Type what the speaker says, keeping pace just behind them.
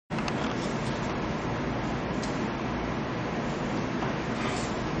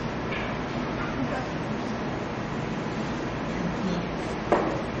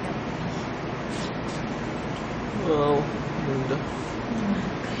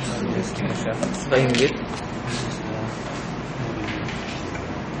Testing na siya. Paingit.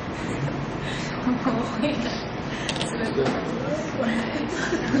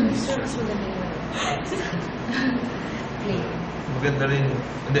 Maganda rin.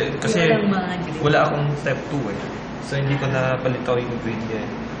 Hindi, kasi wala akong step 2 eh. So hindi ko na palitaw yung grade niya.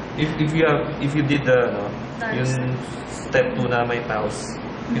 If you did the yung step 2 na may pause,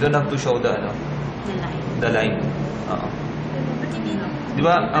 you don't have to show the the line. Oo. Di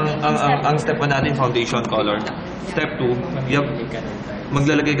ba ang step 1 natin foundation color. Step 2,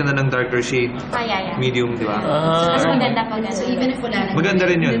 maglalagay ka na ng darker shade. Medium, di ba? Mas maganda pag so even if wala na. Maganda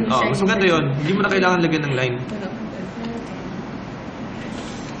rin yun. Mas maganda yun. Hindi mo na kailangan lagyan ng line.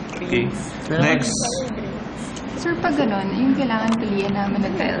 Okay. Next. Sir, pag gano'n, yung kailangan pilihan namin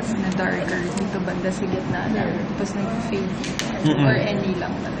na tiles na darker dito banda sa gitna na tapos nag-fade or any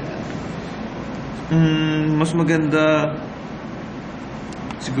lang talaga? Mas maganda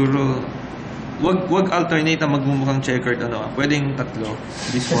siguro wag alternate na magmumukhang checkered pwedeng tatlo.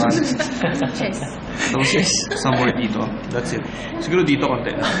 This one. Chess. Tapos somewhere dito. That's it. Siguro dito konti.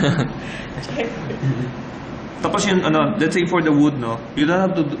 Tapos yung let's say for the wood, you don't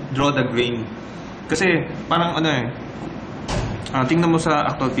have to draw the grain. Kasi parang tingnan mo sa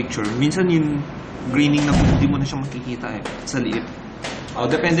actual picture, minsan yung graining na hindi mo na siya makikita sa liit.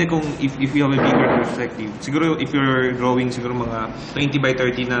 Depende kung if you have a bigger perspective. Siguro if you're drawing siguro mga 20 by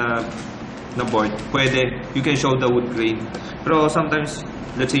 30 na board, pwede, you can show the wood grain. Pero sometimes,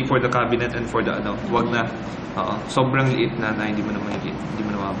 let's say for the cabinet and for the wag na. Sobrang liit na hindi mo na makikita,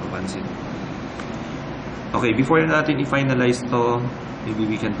 hindi mo na mapapansin. Okay, before natin i-finalize to, maybe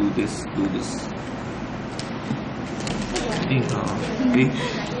we can do this. Okay.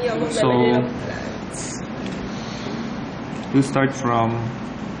 So, we'll start from,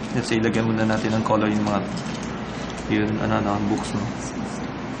 let's say, lagyan muna natin ng color yung mga, books,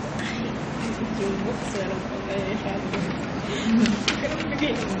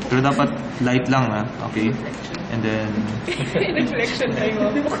 Pero dapat light lang, okay? And then... Reflection na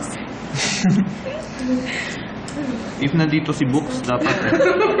yung books. If nandito si books, dapat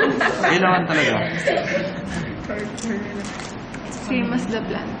kailangan talaga. Same as the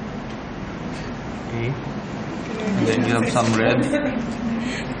plan. Okay. And then you have some red.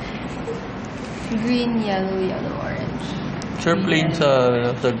 Green, yellow, orange. Sure, plain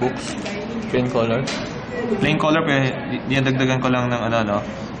sa books. Plain color. Plain color, pero dinadagdagan ko lang ng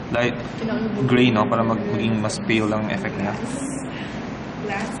light gray, para maging mas pale lang effect niya.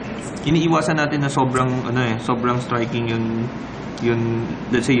 Iniiwasan natin na sobrang striking yung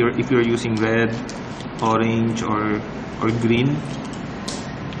let's say if you're using red, orange or green.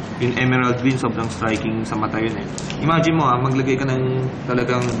 Yung emerald green sobrang striking sa mata yun Imagine mo maglagay ka ng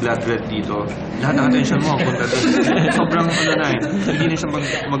talagang blood red dito. Lahat ng attention mo punta doon. Sobrang hindi na siya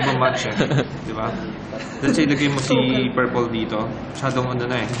magmamatch di ba? Let's say lagay mo si purple dito. Masyadong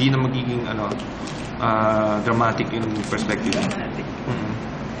hindi na magiging dramatic yung perspective.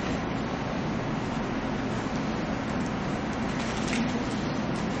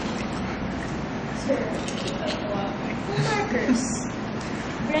 Markers.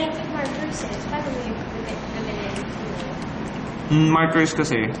 Bright markers paano mo yung markers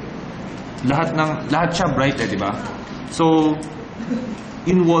kasi lahat siya bright di ba? So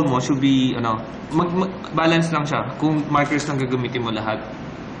in wall mo should be balance lang siya. Kung markers lang gagamitin mo lahat.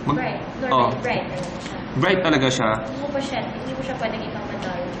 Bright. Bright talaga siya. Hindi mo siya pwedeng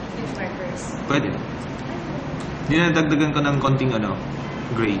ipamadal yung markers. Pwede. Dinadagdagan ko ng konting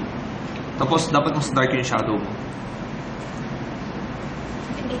gray. Tapos dapat mas dark yung shadow mo.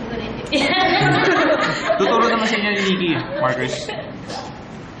 Hindi ko na Tuturo naman sa inyo ni Nikki, markers.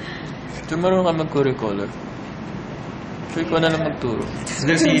 So, marunong ka mag-color. So, ikaw na lang magturo.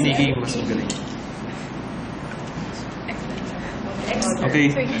 Dahil si Nikki mas magaling. Okay.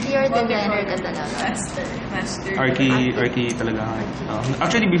 You're the designer ka talaga. Master. Archi talaga.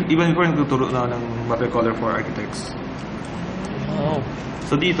 Actually, even before nagtuturo na ng watercolor for architects. Wow.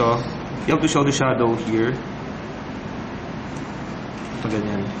 So dito, you have to show the shadow here. Ito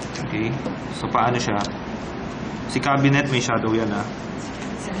ganyan. Okay. So paano siya? Si cabinet may shadow yan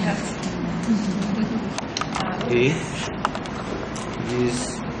Okay.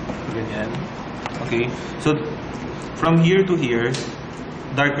 This ganyan. Okay. So from here to here,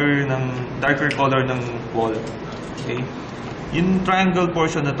 darker color ng wall. Okay. Yung triangle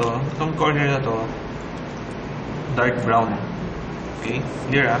portion na to, itong corner na to, dark brown. Okay?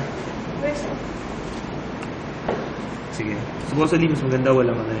 Clear Where's it? Sige. Supposedly, mas maganda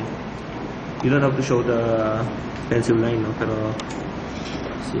walang You don't have to show the pencil line, pero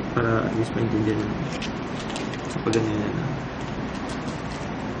para at least maintindihan nyo. So, pag ganyan yan.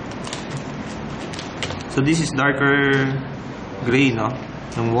 So this is darker gray, no?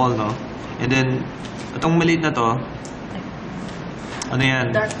 Ng wall, no? And then, itong maliit na to, ano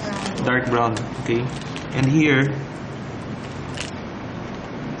yan? Dark brown. Dark brown, okay? And here,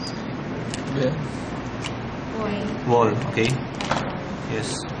 Yeah. Boy. wall, okay?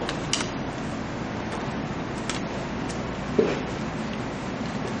 Yes.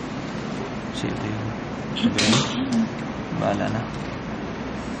 So ito yung okay. Bahala na.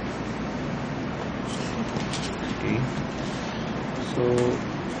 Okay. So,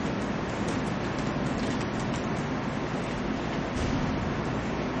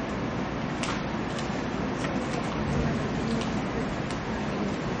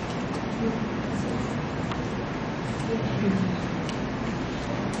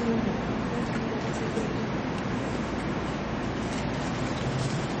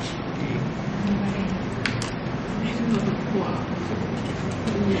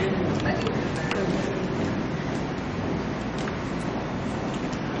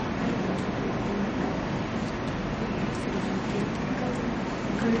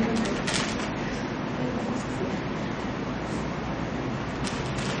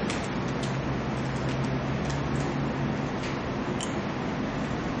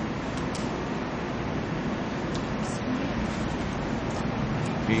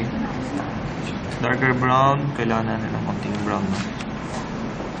 okay. Darker brown, kailangan natin ng konting brown, no?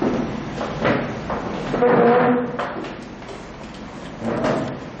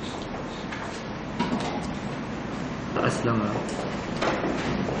 Taas lang, ah.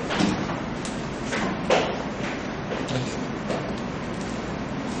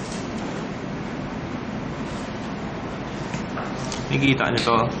 Nakikita nyo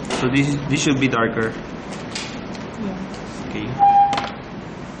to. So this should be darker. Okay.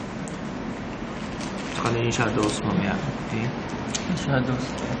 Saka na yung shadows mamaya. Okay. Shadows.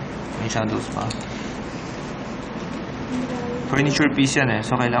 May shadows pa. Furniture piece yan eh.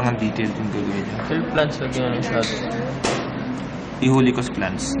 So kailangan detailed yung gagawin nyo. Pero plants lagyan ng shadows. Ihuli ko sa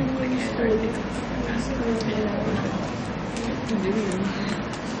plants.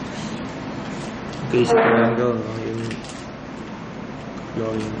 Okay, sa triangle, no? Yung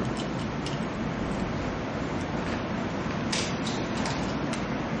flooring.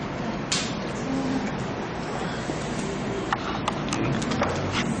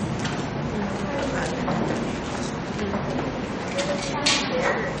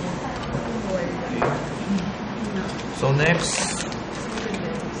 So next,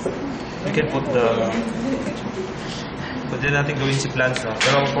 we can put pwede natin gawin si plants, no?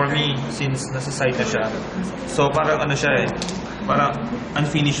 Pero for me, since nasa side na siya, so parang ano siya eh, parang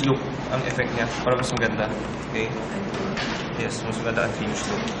unfinished look ang effect niya. Para mas maganda. Okay? Yes, mas maganda unfinished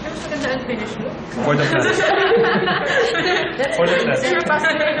look. Mas maganda unfinished look. For the plants. For the plants.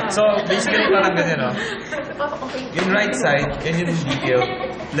 So basically parang ganyan, no? Yung right side, yan yung detail.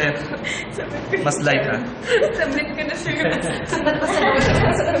 Left, mas light na. Submit ko na sir. Ba't pa sa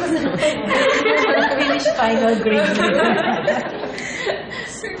finish final grade?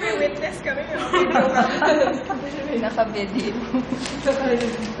 Sir, may witness kami. Naka-video.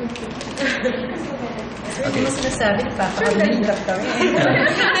 Hindi mo sinasabi, napakabiligap kami.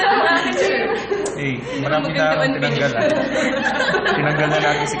 Eh, marami na akong tinanggal, ah. Tinanggal na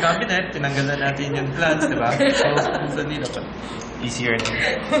natin si cabinet, tinanggal na natin yung plants, di ba? So, sa nila pa. Easier na.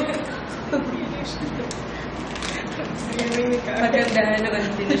 Magandahan ng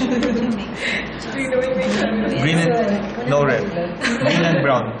unfinished look. Green and, no red. Green and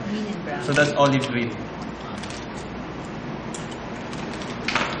brown. Green and brown. So that's olive green.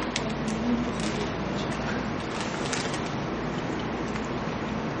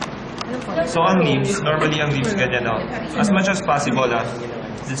 So ang leaves, normally ang leaves ganyan, no? As much as possible,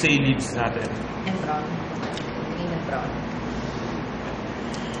 let's say leaves natin. And brown. Green and brown.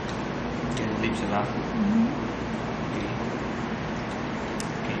 Yan, leaves, diba? Okay.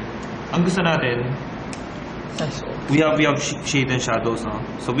 Okay. Ang gusto natin, we have shade and shadows, no?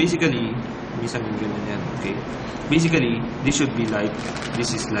 So basically, minsan yung ganun yan, okay? Basically, this should be light,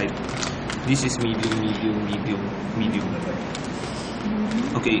 this is light, this is medium, medium, medium, medium.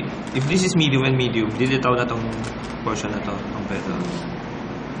 Okay, if this is medium and medium, dilitaw na tong portion na to, ng petals.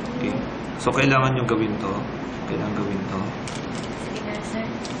 Okay, so kailangan nyo gawin to, kailangan gawin to.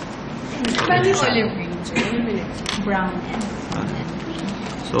 Paano yung olive green? Brown and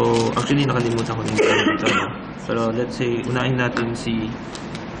So, actually nakalimutan ko na yung color dito, no? Pero let's say, unahin natin si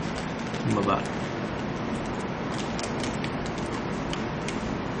yung baba.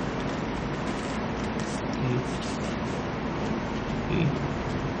 Okay. Okay.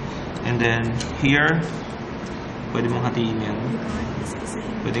 And then, here, pwede mong hatiin yan.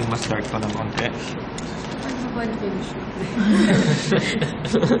 Pwedeng mas dark pa ng konti. Ano ba ang finish?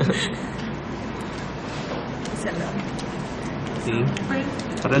 Isa lang. Okay.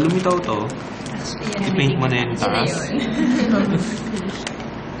 Para lumitaw to, i-paint mo na yung taas.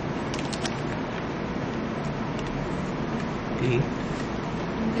 Okay.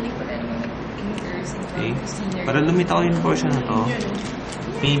 Galing ko rin mga fingers and Okay. senior. Para lumitaw yung portion na to,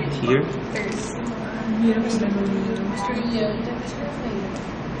 paint here. Mas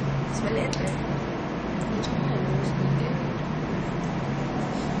maliit eh.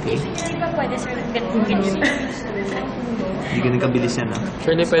 Okay. Hindi ba pwede sir ganun? Hindi ganun kabilis yan, ah.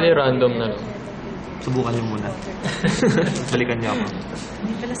 Sure, hindi pwede random na lang. Subukan niyo muna. Balikan niyo ako.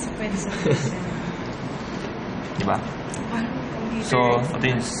 Hindi pala sa pwede sa Diba? So, ito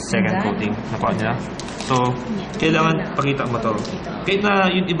yung second coating. Nakuha niya. So, kailangan pakita mo to. Kahit na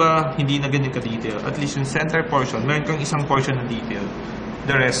yung iba hindi na ganyan ka-detail, at least yung center portion, meron kang isang portion na detail.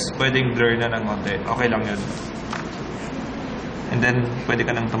 The rest, pwedeng blur na ng konti. Okay lang yun. And then, pwede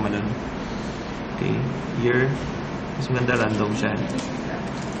ka nang tumalon. Okay. Here. Mas maganda random siya.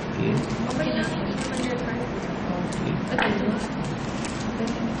 Okay. Okay lang, hindi naman refer. Okay.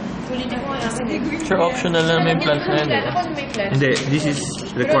 Ulitin ko nga kasi. Sure, optional na may plant na yan. Ako na may plant. Hindi, this is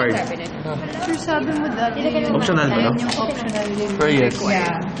required. Sure, sabi mo dati. Optional ba to? Yung optional yung Sure, yes.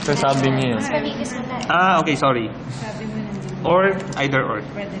 required. Sure, sabi niya yun. Mas malinis na tayo. Ah, okay, sorry. Sabi mo nandun. Or, either or.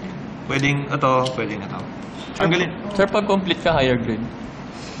 Pwede na. Pwedeng ito, pwedeng ito. Ang galing. Sir, pag complete ka, higher grade.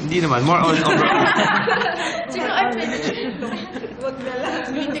 Hindi naman, more on overall. Sino ay pwede? Wag na lang.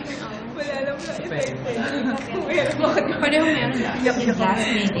 Pwede mo meron lang.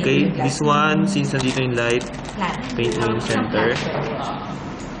 Okay, this one, since nandito yung light, paint mo yung center.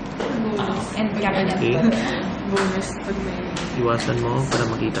 And cabinet. Okay, Bonus pag may iwasan mo para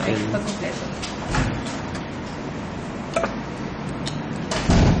makita yung... pag kompleto.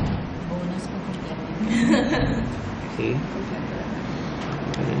 Bonus pag kompleto. Okay.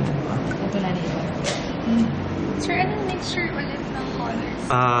 Ito na dito. Sir, anong mixture ulit ng colors?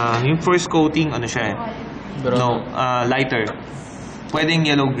 Yung first coating, ano siya eh? Brown. No, lighter. Pwedeng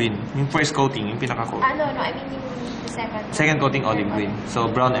yellow-green. Yung first coating, yung pinaka-coat. I mean yung second. Second coating, olive green. So,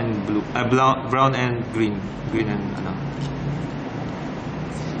 brown and blue. Brown and green. Green and ano.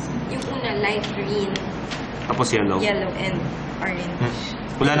 Yung una, light green, Tapos yellow. yellow, and orange.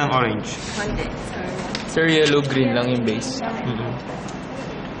 Wala ng orange. Konti. Sir, yellow-green lang yung base. Mm-mm.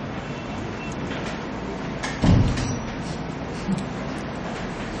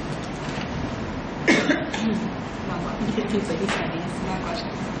 Hindi pwede sabi na sumagawa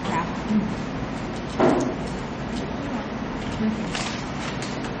siya. Craft.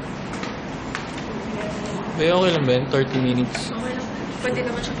 May okay lang ba yun? 30 minutes. Okay lang. Pwede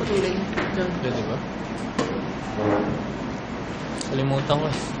naman siya patuloy. Pwede ba? Kalimutan ko.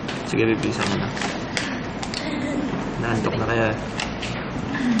 Sige, bibilisan mo na. Naantok na kaya.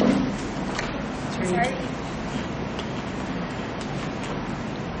 Sorry.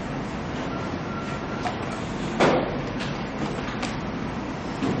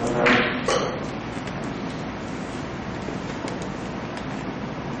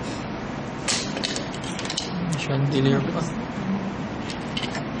 Chandelier pa.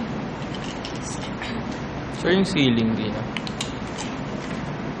 Sir, yung ceiling din ah.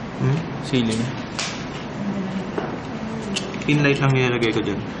 Ceiling. Pin light lang nilalagay ko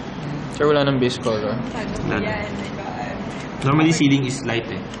dyan. Sir, wala ng base color. Wala na. Normally, ceiling is light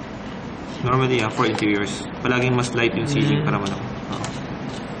eh. Normally, for interiors. Palaging mas light yung ceiling para malaki. Oo.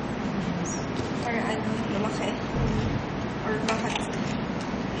 Para ano, lumaki. Or bakit?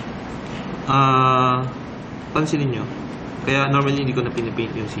 Pansinin nyo. Kaya normally hindi ko na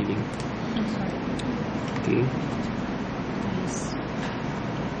pinipaint yung ceiling. Okay.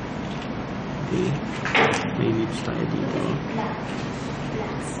 Okay. May lips tayo dito.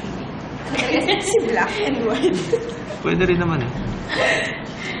 Si black and white. Pwede rin naman eh.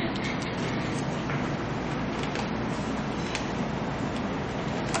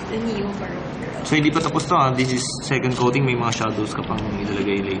 The new parang. So hindi pa tapos to ah. This is second coating. May mga shadows ka pang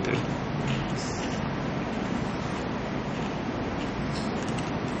ilalagay later.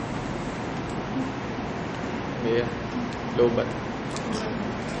 Yeah. Low bat.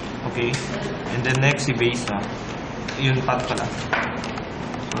 Okay. And then next, si base na. Yun, pat pala.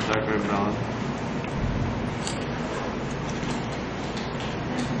 So, darker brown.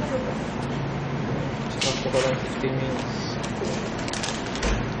 Stop ko lang 15 minutes.